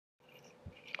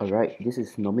Alright, this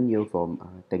is Norman here from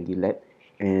Tengi Lab,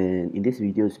 and in this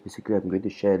video, basically I'm going to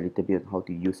share a little bit on how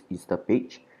to use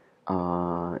Instapage.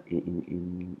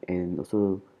 And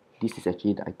also this is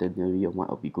actually the itinerary of what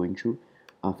I'll be going through.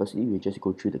 Firstly, we'll just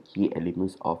go through the key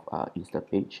elements of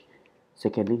Instapage.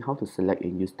 Secondly, how to select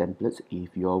and use templates if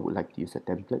you all would like to use a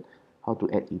template. How to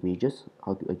add images,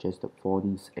 how to adjust the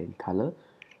fonts and color,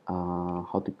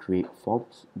 how to create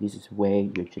forms. This is where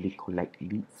you actually collect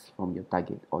leads from your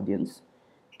target audience,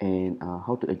 and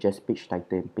how to adjust page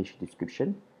title and page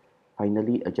description.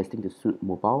 Finally, adjusting the suite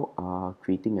mobile,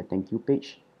 creating a thank you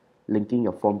page, linking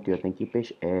your form to your thank you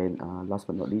page, and last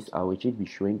but not least, I will actually be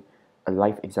showing a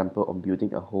live example on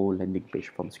building a whole landing page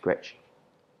from scratch.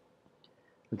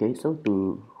 Okay, so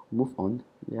to move on,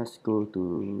 let's go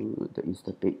to the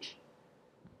Instapage.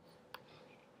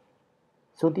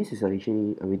 So this is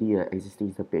actually already an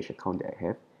existing Instapage account that I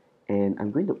have, and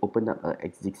I'm going to open up an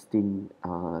existing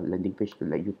landing page to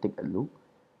let you take a look.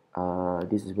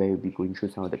 This is where we'll be going through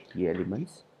some of the key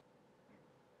elements.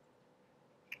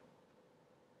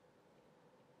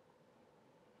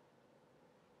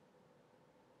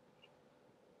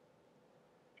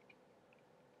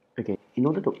 Okay, in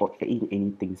order to add in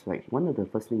any things, right, one of the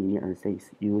first thing you need to understand is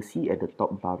you will see at the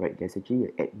top bar, right, there's actually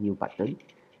an add new button.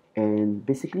 And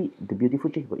basically, the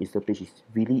beautiful thing about Instapage is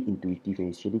really intuitive and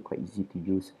it's really quite easy to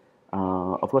use.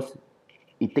 Of course,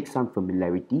 it takes some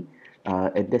familiarity,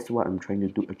 and that's what I'm trying to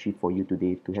do achieve for you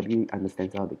today to help you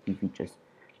understand some of the key features.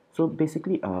 So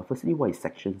basically, firstly, what is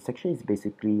section? Section is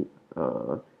basically,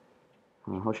 how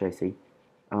should I say?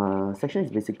 Section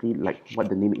is basically like what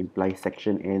the name implies,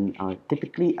 section, and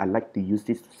typically I like to use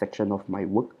this section of my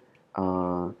work.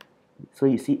 So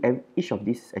you see, each of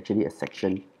these is actually a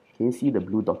section. Can you see the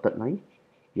blue dotted line?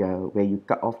 Yeah, where you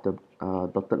cut off the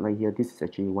dotted line here, this is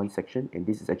actually one section, and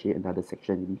this is actually another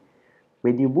section.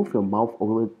 When you move your mouse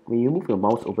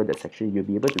over that section, you'll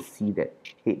be able to see that,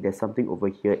 hey, there's something over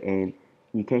here, and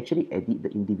you can actually edit the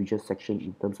individual section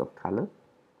in terms of color.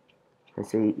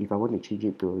 Let's say if I want to change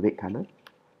it to a red color,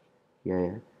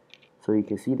 yeah. So you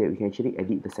can see that we can actually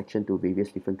edit the section to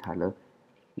various different color.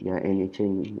 Yeah, and it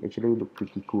can actually look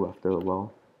pretty cool after a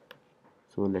while.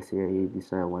 So let's say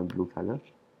this one I want blue color.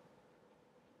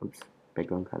 Oops,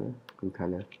 background color, blue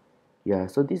color. Yeah,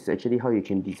 so this is actually how you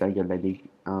can design your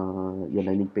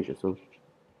landing page also.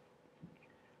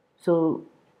 So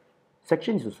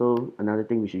section is also another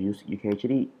thing we should use. You can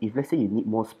actually, if let's say you need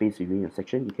more space within your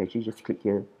section, you can actually just click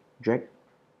here, drag,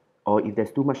 or if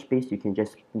there's too much space, you can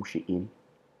just push it in.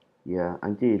 Yeah,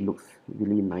 until it looks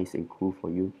really nice and cool for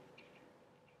you.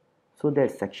 So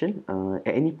that's section.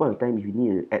 At any point of time, if you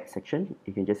need to add section,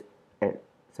 you can just add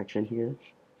section here,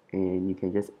 and you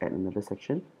can just add another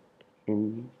section,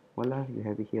 and voila, you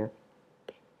have it here.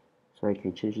 So I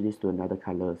can change this to another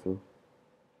color also.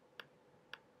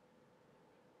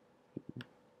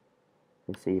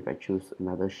 Let's say if I choose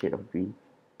another shade of green,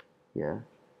 yeah,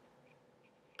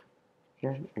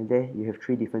 and there you have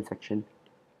 3 different sections.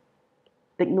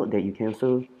 Take note that you can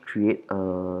also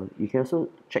you can also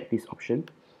check this option,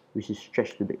 which is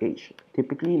stretch to the edge.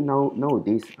 Typically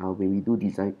nowadays, when we do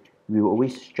design, we will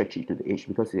always stretch it to the edge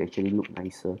because it actually look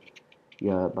nicer.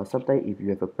 Yeah, but sometimes if you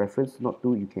have a preference not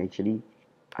to, you can actually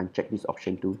uncheck this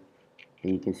option too,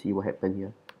 and you can see what happened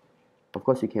here. Of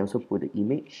course, you can also put the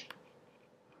image.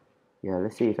 Yeah,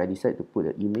 let's say if I decide to put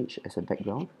the image as a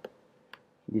background,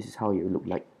 this is how it will look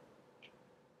like.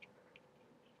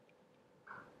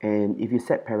 And if you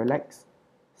set parallax,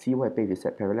 see what happens if you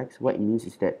set parallax. What it means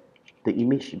is that the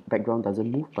image background doesn't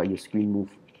move, but your screen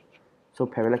moves. So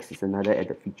parallax is another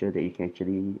added feature that you can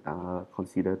actually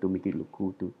consider to make it look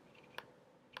cool too.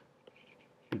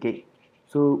 Okay,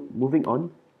 so moving on,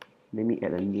 let me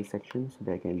add a new section so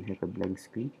that I can have a blank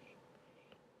screen.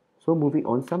 So moving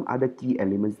on, some other key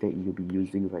elements that you'll be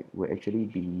using, right, will actually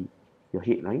be your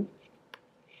headline.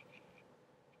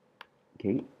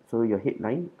 Okay, so your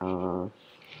headline,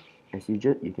 as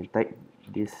usual, you can type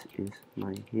this is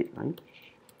my headline,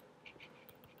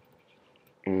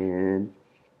 and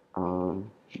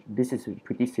this is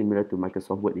pretty similar to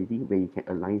Microsoft Word editing, where you can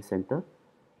align center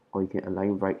or you can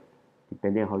align right,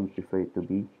 depending on how you prefer it to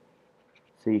be.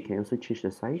 So you can also change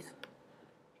the size.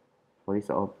 For this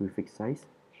all prefix size,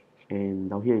 and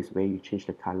down here is where you change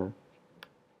the color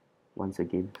once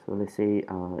again. So let's say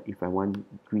if I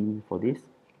want green for this,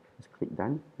 just click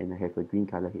done, and I have a green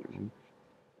color headline.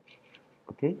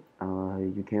 Okay,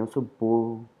 you can also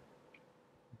bold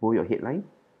your headline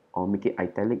or make it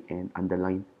italic and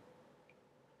underline.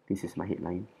 This is my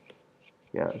headline.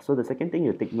 Yeah, so the second thing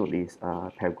you take note is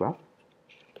paragraph.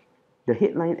 The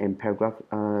headline and paragraph,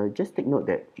 just take note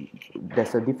that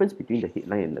there's a difference between the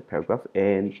headline and the paragraph,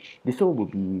 and this one will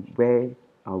be where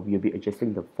we'll be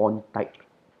adjusting the font type.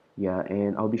 Yeah,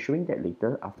 and I'll be showing that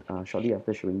later, shortly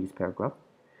after showing this paragraph.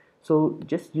 So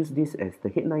just use this as the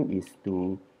headline is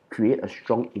to create a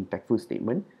strong, impactful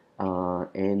statement,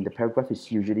 and the paragraph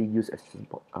is usually used as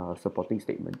supporting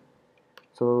statement.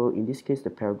 So in this case,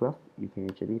 the paragraph, you can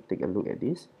actually take a look at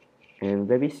this. And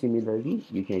very similarly,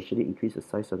 you can actually increase the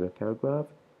size of your paragraph.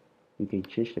 You can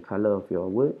change the color of your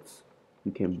words.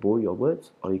 You can bold your words,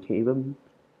 or you can even,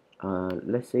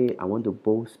 let's say I want to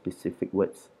bold specific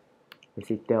words. Let's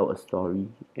say tell a story,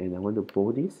 and I want to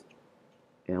bold this,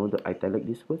 and I want to italic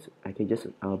these words. I can just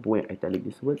bold and italic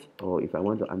these words, or if I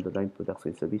want to underline products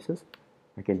and services,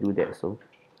 I can do that. So,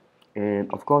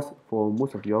 and of course, for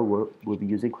most of your work, we'll be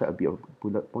using quite a bit of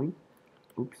bullet point.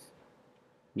 Oops,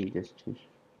 let me just change.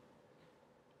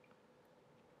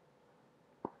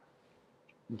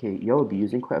 Okay, you will be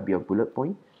using quite a bit of bullet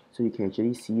point, so you can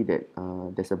actually see that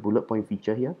there's a bullet point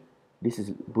feature here. This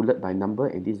is bullet by number,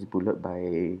 and this is bullet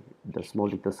by the small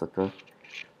little circle.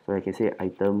 So I can say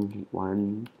item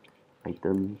 1,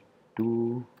 item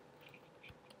 2,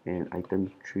 and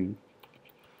item 3.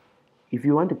 If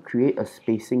you want to create a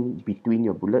spacing between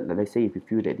your bullet, like let's say if you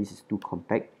feel that this is too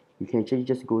compact, you can actually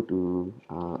just go to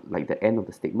like the end of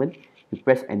the statement. You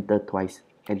press enter twice,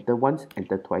 enter once,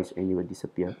 enter twice, and it will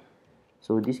disappear.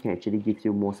 So this can actually give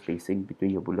you more spacing between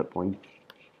your bullet points.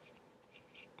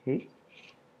 Okay.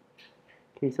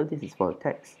 Okay, so this is for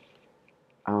text.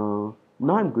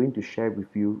 Now I'm going to share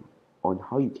with you on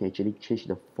how you can actually change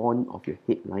the font of your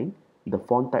headline, the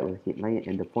font type of the headline,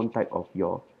 and the font type of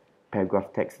your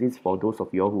paragraph text. This is for those of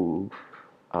you who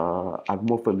are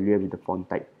more familiar with the font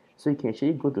type. So you can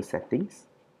actually go to settings,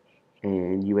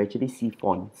 and you actually see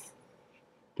fonts.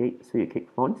 Okay, so you click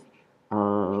fonts.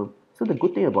 So the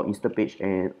good thing about Instapage,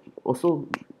 and also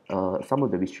some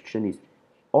of the restriction is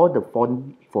all the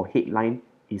font for headline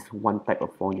is one type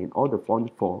of font, and all the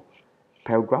font for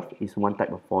paragraph is one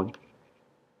type of font.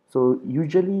 So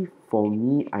usually for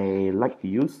me, I like to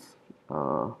use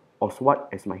Oswald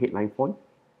as my headline font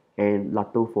and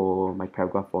Lato for my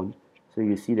paragraph font. So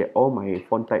you see that all my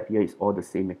font type here is all the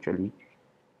same actually.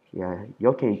 Yeah,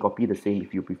 you can copy the same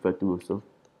if you prefer to also.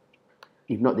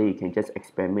 If not, then you can just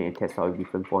experiment and test out a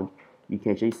different font. You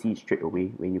can actually see it straight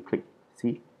away when you click.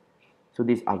 See? So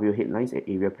these are Arial headlines and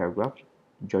Arial paragraph,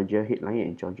 Georgia headline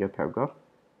and Georgia paragraph.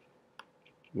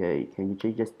 Yeah, you can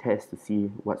actually just test to see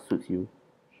what suits you.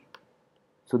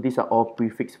 So these are all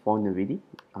prefixed font already.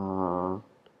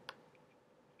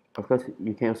 Of course,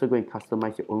 you can also go and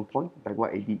customize your own font, like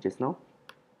what I did just now.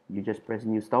 You just press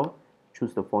new style,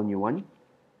 choose the font you want.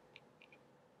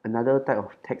 Another type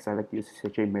of text I like to use is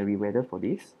actually Merriweather for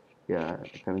this. Yeah,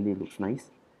 currently it looks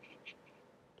nice.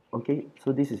 Okay,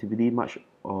 so this is really much,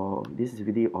 this is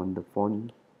really on the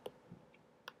font,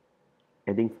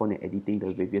 adding font and editing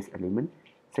the various elements.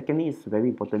 Secondly, it's very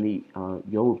importantly,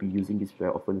 you all will be using this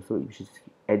very often, so which is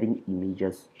adding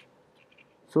images.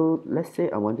 So let's say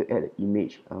I want to add an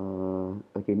image.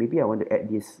 Okay, maybe I want to add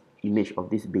this image of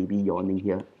this baby yawning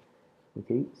here.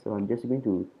 Okay, so I'm just going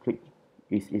to click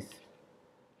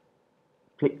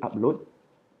click upload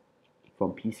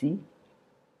from PC,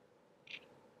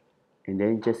 and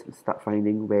then just start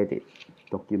finding where the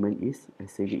document is. I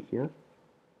save it here,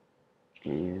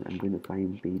 and I'm going to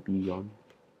find baby yawn.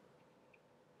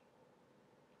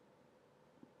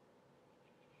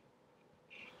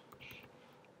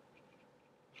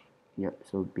 Yep,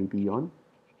 so baby yawn.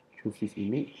 Choose this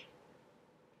image.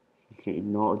 Okay,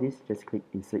 ignore all this, just click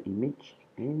insert image,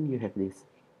 and you have this.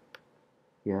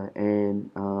 Yeah, and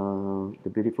the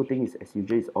beautiful thing is, as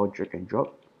usual, it's all drag and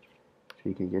drop. So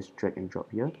you can just drag and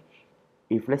drop here.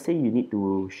 If let's say you need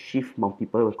to shift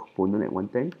multiple components at one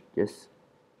time, just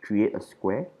create a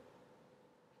square,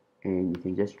 and you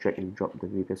can just drag and drop the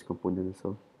various components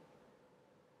also.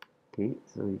 Okay,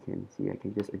 so you can see I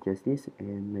can just adjust this,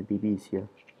 and my baby is here.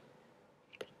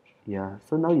 Yeah,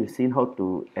 so now you've seen how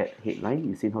to add headline,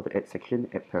 you've seen how to add section,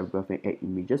 add paragraph, and add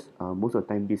images. Most of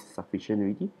the time this is sufficient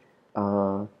already.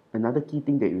 Another key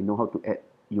thing that you know how to add,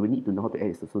 you will need to know how to add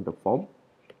is also the form.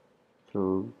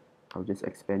 So I'll just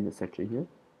expand the section here.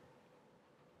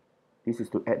 This is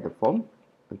to add the form.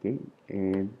 Okay,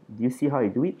 and do you see how I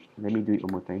do it? Let me do it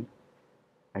one more time.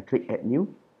 I click add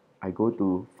new, I go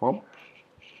to form,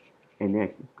 and then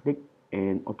I click,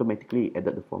 and automatically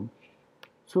added the form.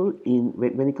 So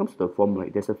when it comes to the form,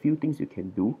 right, there's a few things you can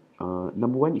do.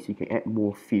 Number one is you can add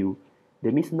more field.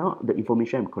 That means now the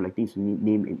information I'm collecting is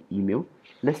name and email.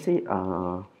 Let's say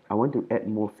I want to add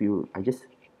more field. Just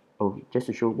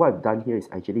to show what I've done here is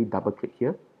I actually double click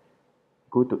here.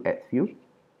 go to add field,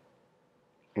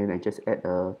 and I just add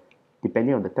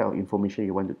depending on the type of information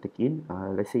you want to take in,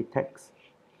 let's say text,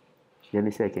 then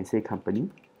let's say I can say company.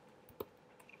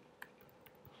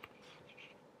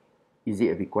 Is it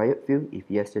a required field? If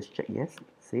yes, just check yes,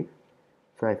 save.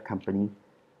 So I have company.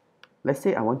 Let's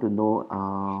say I want to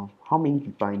know how many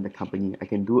people are in the company. I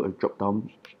can do a drop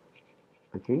down.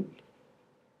 Okay,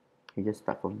 I just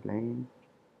start from blank.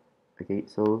 Okay,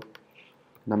 so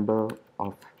number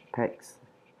of packs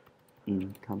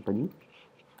in company.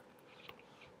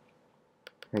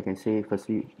 I can say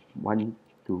firstly 1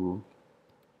 to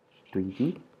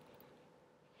 20.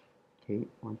 Okay,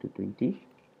 1 to 20.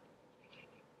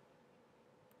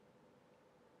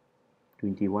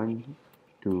 21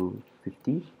 to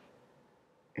 50,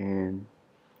 and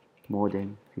more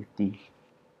than 50.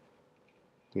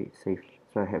 Okay, save.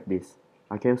 So I have this.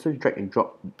 I can also drag and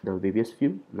drop the various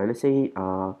field. Like let's say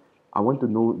I want to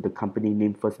know the company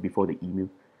name first before the email.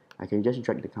 I can just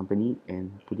drag the company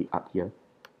and put it up here.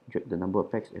 Drag the number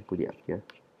of packs and put it up here.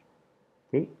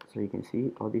 Okay, so you can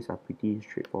see all these are pretty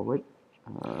straightforward.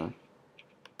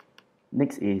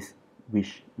 Next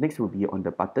will be on the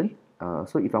button.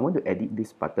 So if I want to edit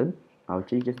this button, I'll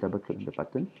actually just double click on the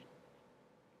button,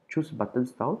 choose button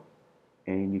style,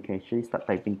 and you can actually start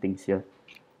typing things here.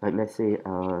 Like let's say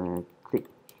click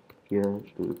here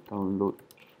to download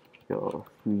your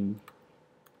free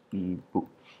ebook.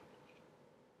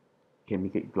 You can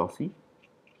make it glossy.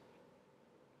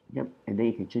 Yep, and then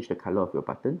you can change the color of your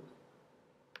button.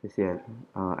 Let's say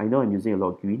I know I'm using a lot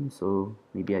of green, so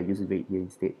maybe I use red here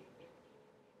instead.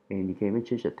 And you can even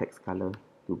change the text color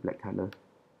to black color,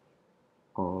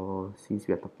 or since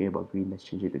we are talking about green, let's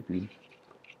change it to green.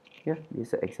 Yeah, this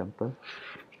is an example.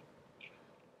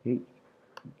 Okay,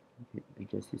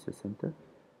 adjust this to center,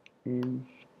 and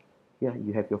yeah,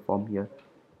 you have your form here.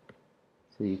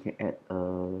 So you can add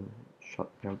a short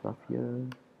paragraph here,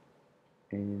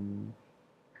 and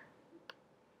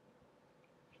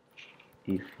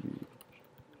if you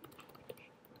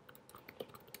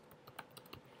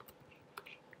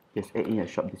just add in a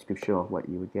short description of what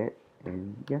you will get,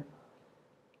 and yeah,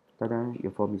 ta-da,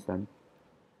 your form is done.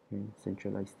 And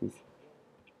centralize this.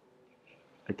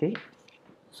 Okay,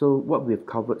 so what we've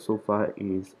covered so far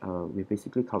is we've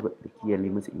basically covered the key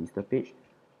elements in Instapage,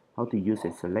 how to use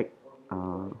and select.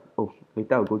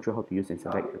 Later I'll go through how to use and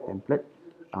select the template,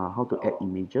 how to add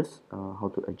images,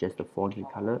 how to adjust the font and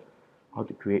color, how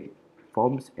to create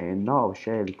forms, and now I'll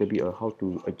share a little bit of how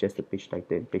to adjust the page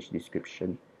title and page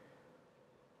description.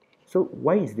 So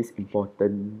why is this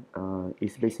important?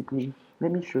 It's basically,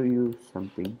 let me show you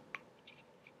something.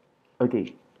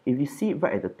 Okay, if you see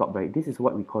right at the top, right, this is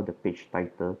what we call the page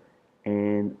title.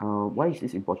 And why is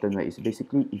this important, right? It's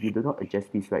basically if you do not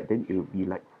adjust this, right, then it will be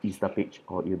like Instapage,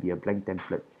 or it will be a blank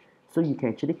template. So you can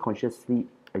actually consciously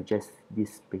adjust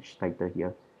this page title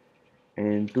here.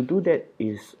 And to do that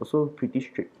is also pretty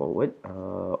straightforward.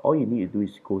 All you need to do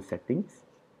is go settings,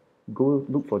 go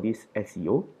look for this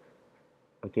SEO,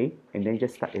 okay, and then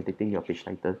just start editing your page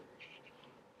title.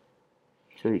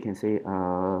 So you can say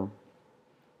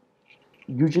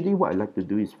usually what I like to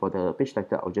do is for the page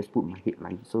title, I'll just put my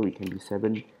headline. So it can be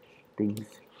 7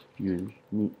 things you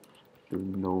need to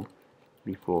know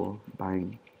before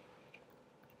buying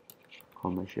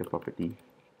commercial property.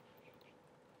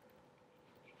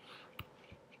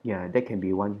 Yeah, that can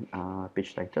be one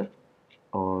page title.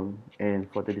 And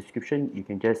for the description, you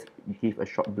can just give a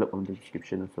short blurb on the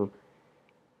description also.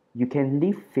 You can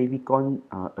leave favicon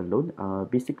alone.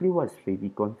 Basically, what's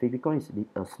favicon? Favicon is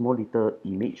a small little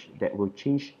image that will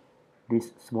change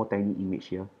this small tiny image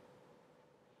here.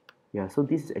 Yeah, so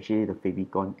this is actually the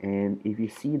favicon, and if you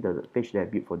see the page that I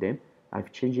built for them,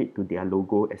 I've changed it to their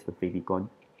logo as the favicon,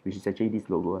 which is actually this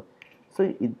logo. So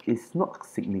it is not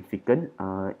significant.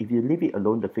 If you leave it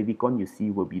alone, the favicon you see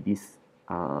will be this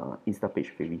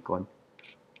Instapage favicon.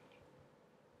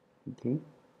 Okay.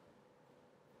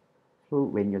 So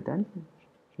when you're done,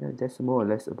 yeah, that's more or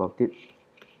less about it.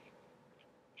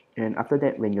 And after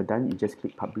that, when you're done, you just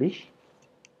click publish.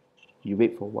 You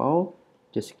wait for a while,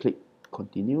 just click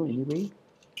continue anyway.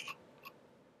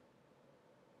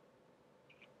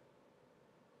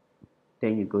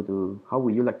 Then you go to how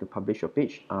would you like to publish your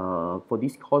page. For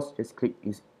this course, just click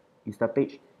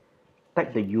Instapage,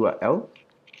 type the URL.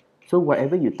 So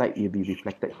whatever you type will be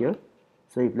reflected here.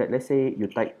 So if let's say you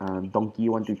type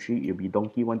donkey123, it'll be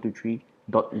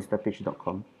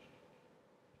donkey123.instapage.com.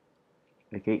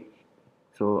 Okay,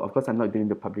 so of course I'm not doing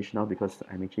the publish now because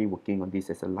I'm actually working on this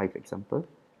as a live example.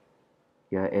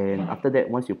 Yeah, and after that,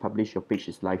 once you publish, your page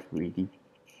is live already.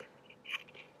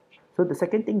 So the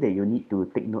second thing that you need to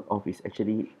take note of is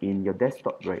actually in your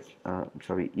desktop, right?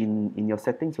 In your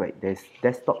settings, right? There's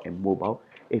desktop and mobile.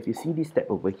 If you see this tab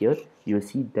over here, you'll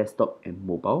see desktop and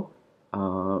mobile.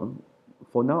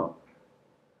 For now,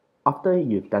 after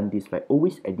you've done this, right,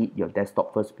 always edit your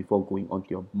desktop first before going onto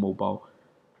your mobile.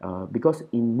 Because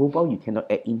in mobile you cannot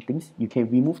add in things, you can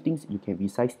remove things, you can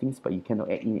resize things, but you cannot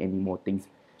add in any more things.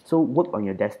 So work on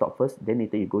your desktop first, then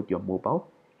later you go to your mobile,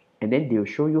 and then they'll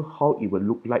show you how it will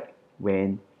look like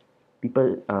when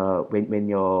when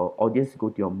your audience go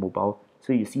to your mobile.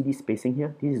 So you see this spacing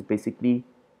here, this is basically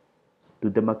to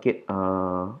demarcate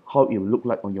how it will look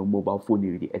like on your mobile phone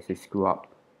already as they scroll up.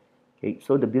 Okay,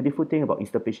 so the beautiful thing about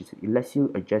Instapage is it lets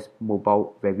you adjust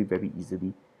mobile very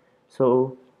easily.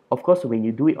 So of course when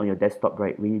you do it on your desktop,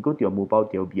 right, when you go to your mobile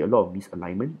there will be a lot of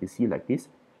misalignment, you see like this.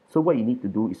 So what you need to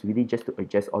do is really just to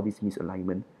adjust all this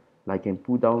misalignment. Like I can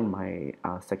pull down my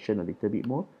section a little bit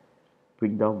more,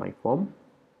 bring down my form,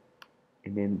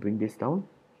 and then bring this down.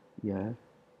 Yeah.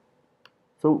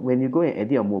 So when you go and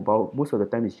edit on mobile, most of the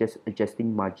time it's just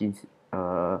adjusting margins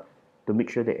to make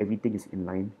sure that everything is in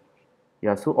line.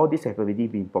 Yeah, so all these have already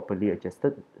been properly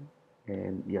adjusted,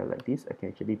 and yeah, like this I can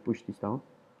actually push this down.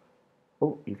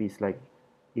 Oh, if it's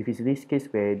this case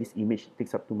where this image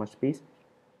takes up too much space,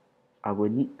 I will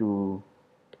need to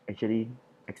actually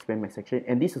expand my section,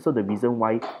 and this is also the reason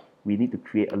why we need to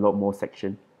create a lot more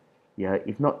section. Yeah,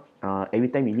 if not every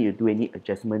time you need to do any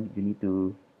adjustment, you need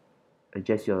to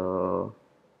adjust your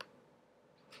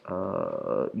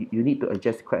you need to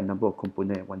adjust quite a number of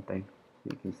components at one time. So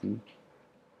you can see, you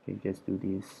can just do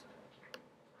this.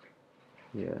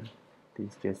 Yeah,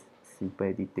 this is just simple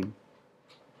editing,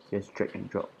 just drag and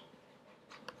drop,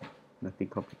 nothing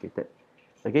complicated.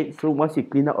 Okay, so once you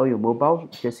clean up all your mobile,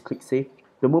 just click save.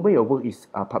 The moment your work is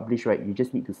published, right, you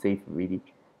just need to save already.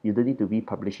 You don't need to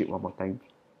republish it one more time.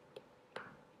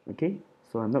 Okay,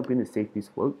 so I'm not going to save this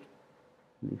work.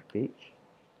 Leave page.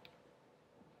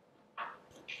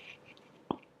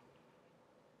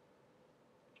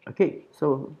 Okay,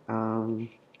 so I'm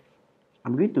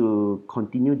going to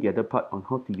continue the other part on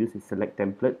how to use the select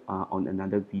template on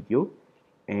another video.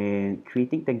 And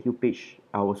creating thank you page,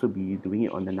 I'll also be doing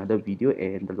it on another video,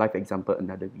 and the live example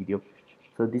another video.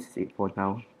 So this is it for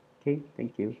now. Okay,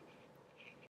 thank you.